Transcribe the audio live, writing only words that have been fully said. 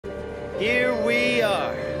Here we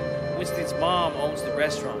are. Winston's mom owns the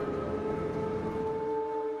restaurant.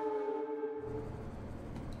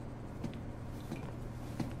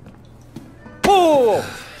 Oh!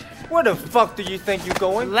 Where the fuck do you think you're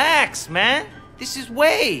going? Relax, man. This is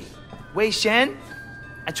Wei. Wei Shen.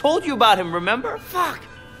 I told you about him, remember? Fuck!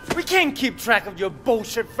 We can't keep track of your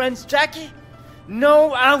bullshit friends, Jackie.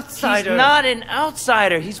 No outsider. He's not an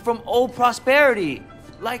outsider. He's from old prosperity.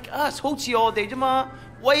 Like us. Hochi all day.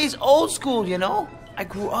 Wei's old school, you know? I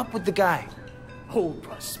grew up with the guy. Old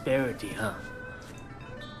prosperity, huh?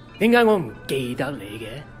 點解我唔記得你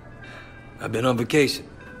嘅? I've been on vacation.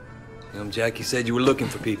 Jackie said you were looking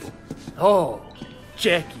for people. Oh,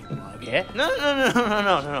 Jackie 話嘅? No.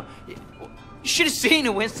 You should have seen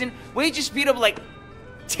it, Winston. Wei just beat up like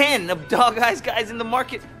 10 of Dog Eye's guys in the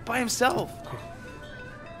market by himself.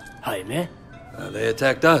 係咩? They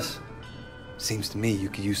attacked us. Seems to me you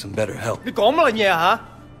could use some better help. 你講乜嘢啊?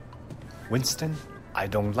 Winston, I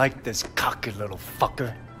don't like this cocky little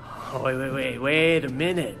fucker. Oh, wait a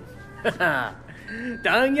minute.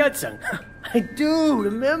 等一陣. I do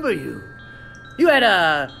remember you. You had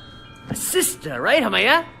a sister, right, 係咪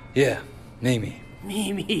啊? Yeah, Mimi.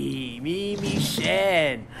 Mimi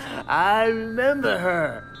Shen. I remember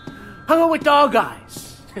her. Hung out with Dog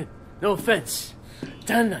Eyes. No offense.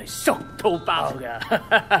 真係熟到爆㗎.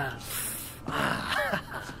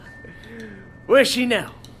 Where's she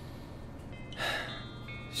now?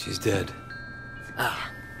 She's dead.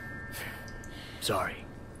 Sorry.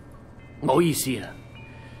 唔好意思啊.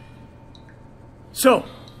 So,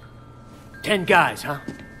 10 guys, huh?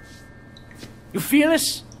 You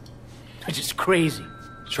fearless? They're just crazy.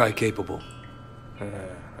 Try capable.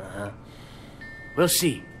 We'll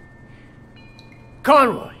see.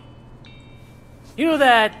 Conroy, you know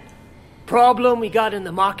that problem we got in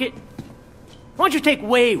the market? Why don't you take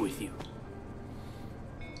Wei with you?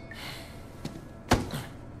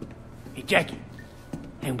 Hey, Jackie,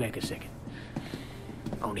 hang back a second.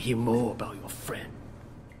 I want to hear more about your friend.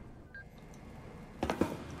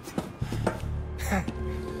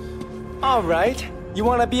 All right. You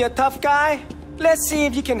want to be a tough guy? Let's see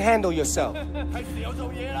if you can handle yourself.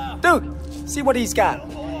 Dude, see what he's got.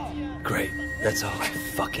 Great. That's all I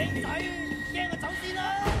fucking need.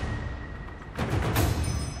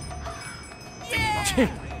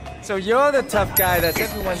 So you're the tough guy that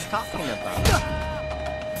everyone's talking about.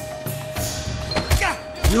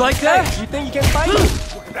 You like that? Hey, you think you can fight?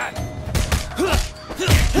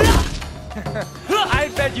 I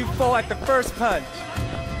bet you fall at the first punch.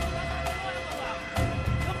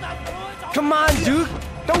 Come on, dude.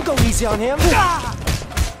 Don't go easy on him.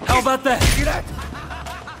 How about that?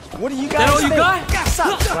 What do you That guys all you think? got?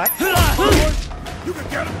 Sucks, right? You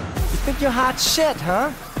think you're hot shit,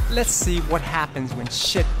 huh? Let's see what happens when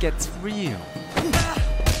shit gets real.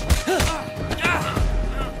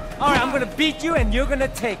 Alright, I'm gonna beat you and you're gonna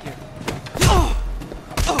take it.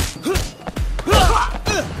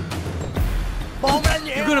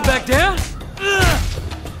 You gonna back down?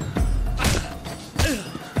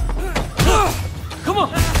 Come on,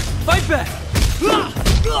 fight back!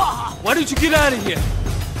 Why don't you get out of here?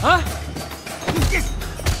 Huh?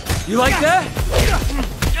 You like that?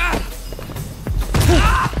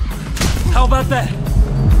 How about that?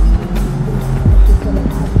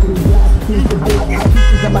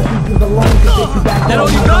 That all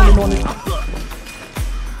you got?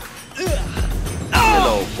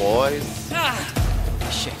 Hello, boys.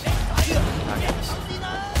 Shit.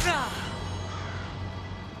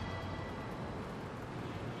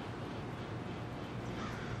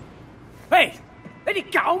 Hey, 你哋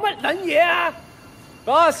搞乜撚嘢啊?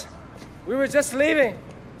 Boss, we were just leaving.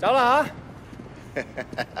 走啦, huh?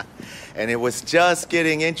 And it was just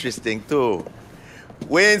getting interesting, too.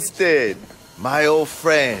 Winston, my old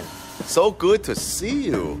friend. So good to see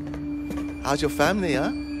you. How's your family,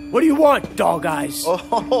 huh? What do you want, Dog Eyes?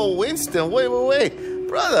 Oh, Winston, wait.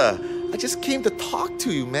 Brother, I just came to talk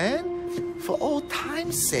to you, man. For old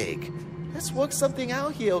time's sake. Let's work something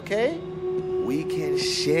out here, okay? We can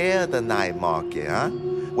share the night market, huh?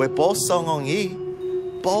 We're both Song Hong Yi,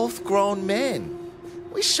 both grown men.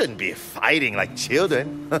 We shouldn't be fighting like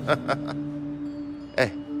children.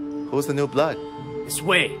 Hey, who's the new blood? It's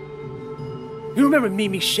Wei. You remember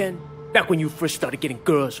Mimi Shen? Back when you first started getting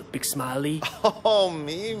girls with Big Smiley? Oh,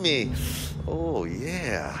 Mimi. Oh,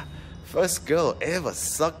 yeah. First girl ever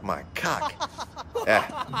sucked my cock.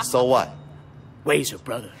 Yeah, so what? Wei's her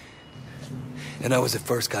brother. And I was the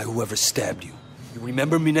first guy who ever stabbed you. You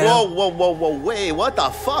remember me now? Whoa, Wei, what the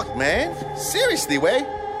fuck, man? Seriously, Wei?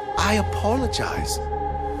 I apologize.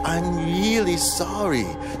 I'm really sorry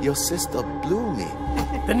your sister blew me.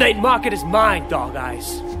 The night market is mine, Dog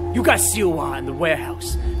Eyes. You got Siwa in the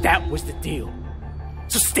warehouse. That was the deal.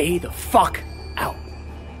 So stay the fuck out.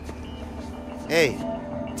 Hey,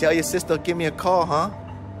 tell your sister give me a call, huh?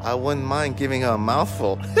 I wouldn't mind giving her a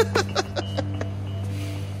mouthful.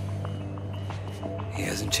 He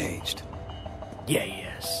hasn't changed. Yeah, he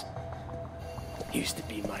is. He used to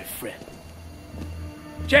be my friend.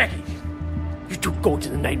 Jackie, you two go to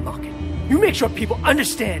the night market. You make sure people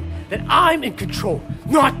understand that I'm in control,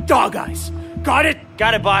 not Dog Eyes. Got it?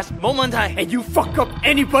 Got it, boss. Momentai. And you fuck up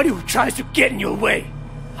anybody who tries to get in your way.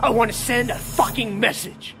 I want to send a fucking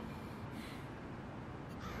message.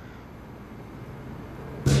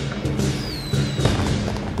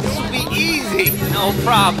 This will be easy. No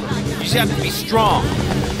problem. You just have to be strong.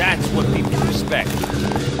 That's what people respect.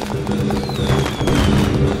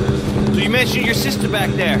 So you mentioned your sister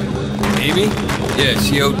back there. Amy? Yeah,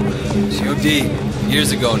 she OD'd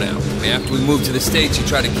years ago now. I mean, after we moved to the States, she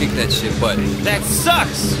tried to kick that shit, but... That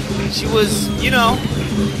sucks. She was, you know,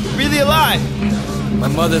 really alive. My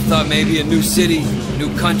mother thought maybe a new city, new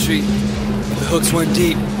country. The hooks weren't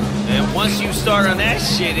deep. And once you start on that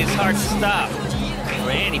shit, it's hard to stop. For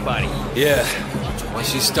anybody. Yeah, once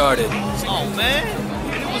she started. Oh, man.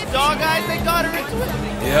 It was Dog Eyes that got her into it?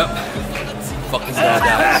 Yep. Fucking Dog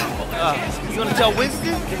Eyes. You gonna tell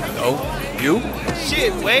Winston? No? You?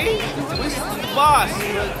 Shit, Wade. Winston's the boss.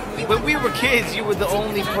 When we were kids, you were the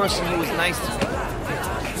only person who was nice to me.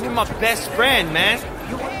 You were my best friend, man.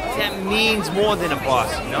 That means more than a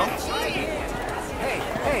boss, you know?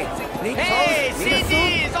 Hey,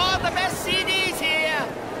 CDs! All the best CDs here!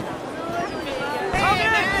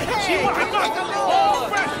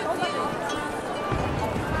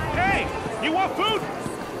 Hey, you want food?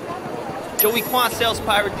 Joey Kwan sells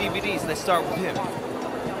pirate DVDs. Let's start with him.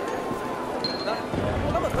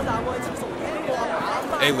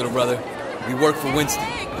 Hey, little brother. We work for Winston.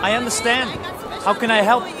 I understand. How can I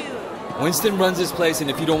help? Winston runs this place, and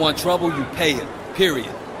if you don't want trouble, you pay him.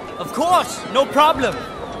 Period. Of course, no problem.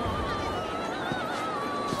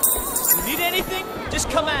 You need anything? Just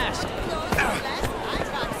come ask.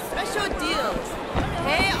 Special deals.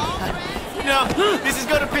 Hey, all friends. You know, this is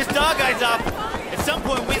gonna piss Dog Eyes off. At some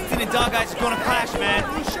point, Winston and Dog Eyes are gonna clash, man.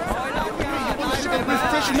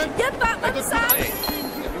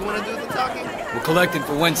 You wanna do the talking? We're collecting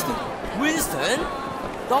for Winston. Winston?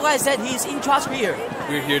 Dog Guy said he's in charge here.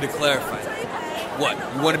 We're here to clarify. What,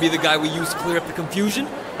 you want to be the guy we use to clear up the confusion?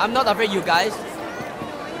 I'm not afraid, you guys.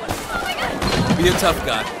 Be a tough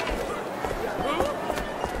guy.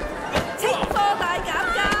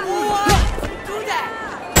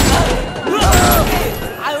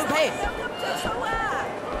 I will pay.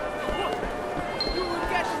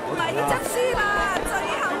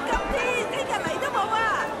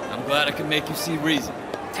 I'm glad I can make you see reason.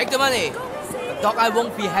 Take the money. The Dog Eye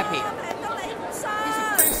won't be happy.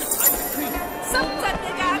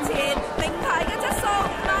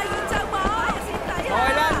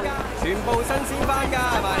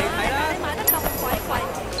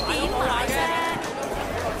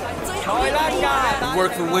 We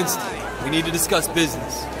work for Winston. We need to discuss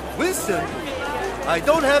business. Winston? I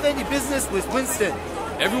don't have any business with Winston.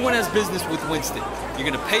 Everyone has business with Winston. You're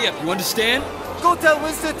gonna pay up, you understand? Go tell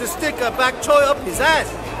Winston to stick a bak choy up his ass.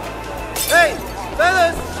 Hey,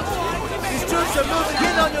 fellas! These troops are moving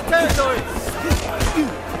in on your territory.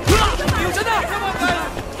 Come on, guys!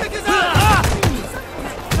 Kick his ass!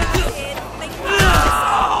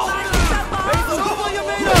 Show what you're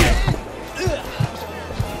made of!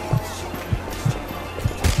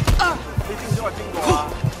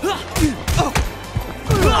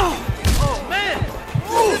 Oh, man!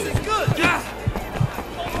 This is good!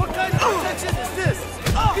 What kind of protection is this?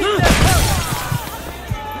 Beat that punch!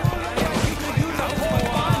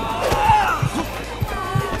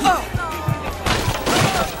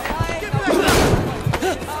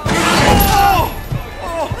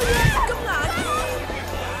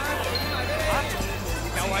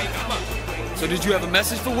 So did you have a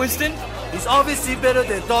message for Winston? He's obviously better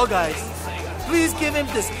than Dog Eyes. Please give him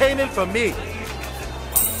this payment from me.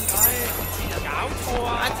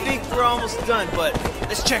 I think we're almost done, but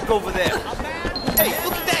let's check over there. Hey,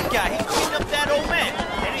 look at that guy. He's cleaning up that old man.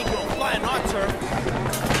 That ain't gonna fly on our turf.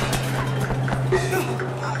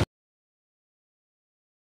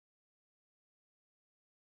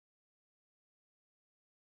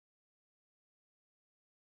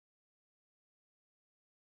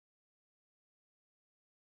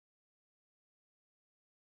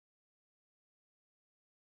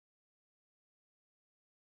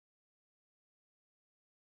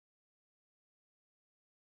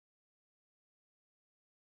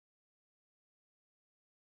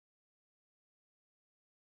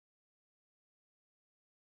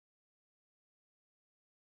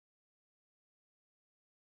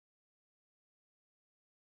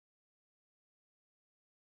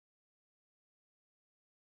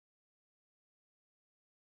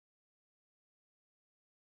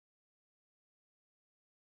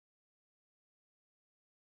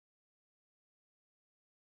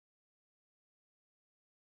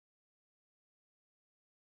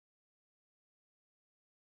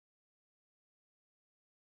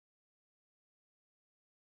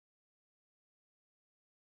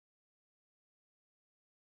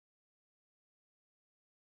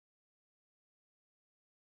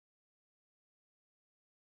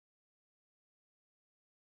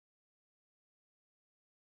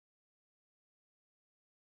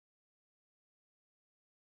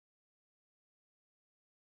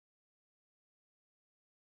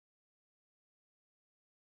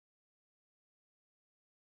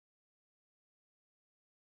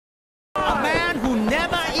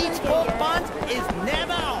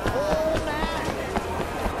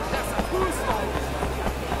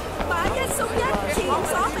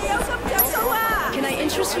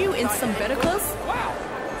 Want some better clothes? Wow!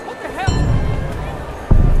 What the hell?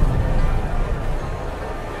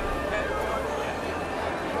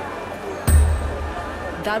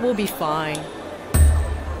 That will be fine.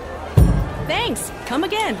 Thanks. Come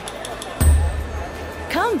again.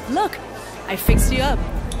 Come, look. I fixed you up.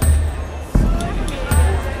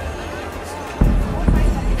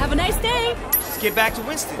 Have a nice day. Let's get back to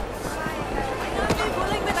Winston.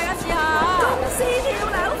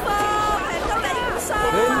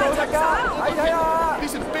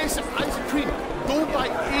 Listen, basic ice cream. Don't buy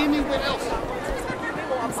anywhere else.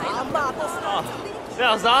 Oh,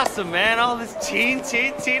 that was awesome, man. All this teen.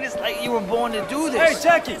 It's like you were born to do this. Hey,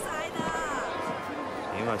 Jackie!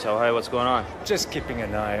 You want to tell Harry what's going on? Just keeping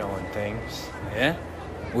an eye on things. Yeah?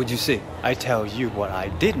 What'd you see? I tell you what I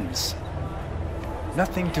didn't see.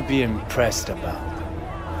 Nothing to be impressed about.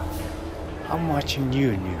 I'm watching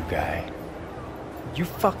you, new guy. You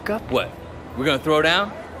fuck up? What? We're gonna throw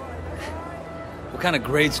down? What kind of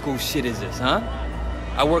grade school shit is this, huh?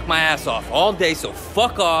 I work my ass off all day, so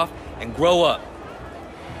fuck off and grow up.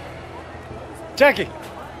 Jackie!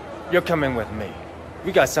 You're coming with me.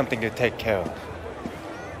 We got something to take care of.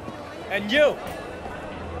 And you!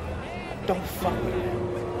 Don't fuck with him.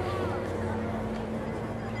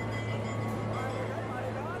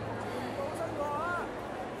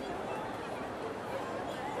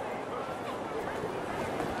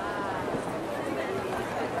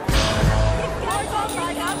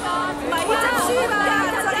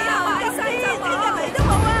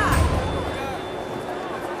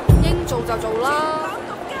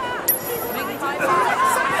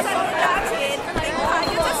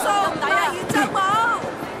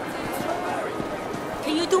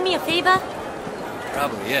 Can you do me a favor?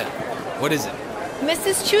 Probably, yeah. What is it?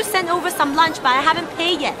 Mrs. Chu sent over some lunch, but I haven't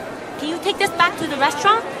paid yet. Can you take this back to the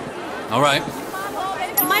restaurant? All right.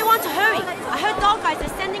 You might want to hurry. I heard dog guys are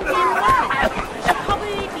sending for your weapon. They'll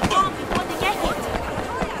probably be gone before they get here.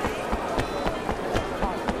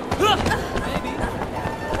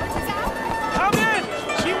 Come in!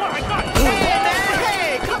 See what I got?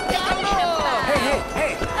 Hey, come down!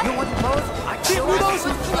 Hey, you want to pose? I can't do those.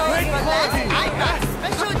 Great pose. I got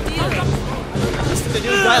special deal. This is the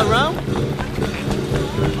new guy around?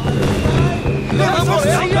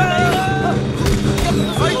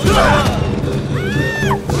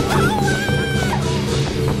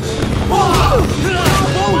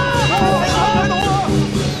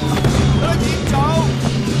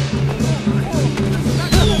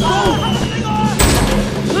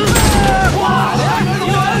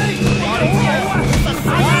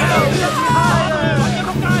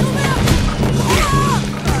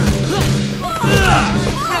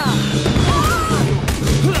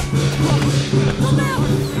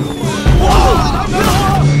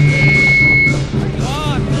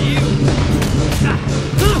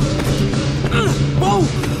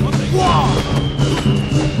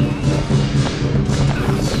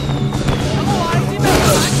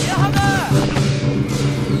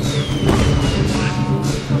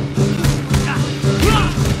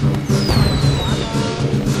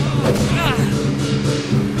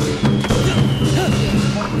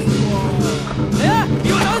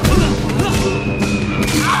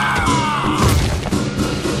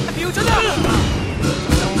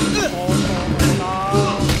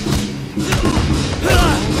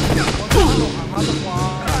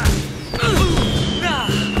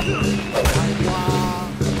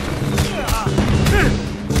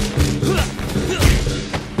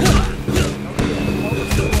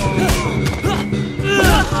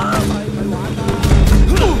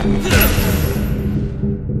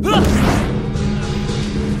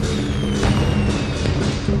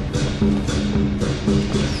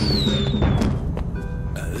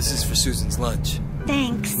 This is for Susan's lunch.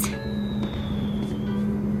 Thanks.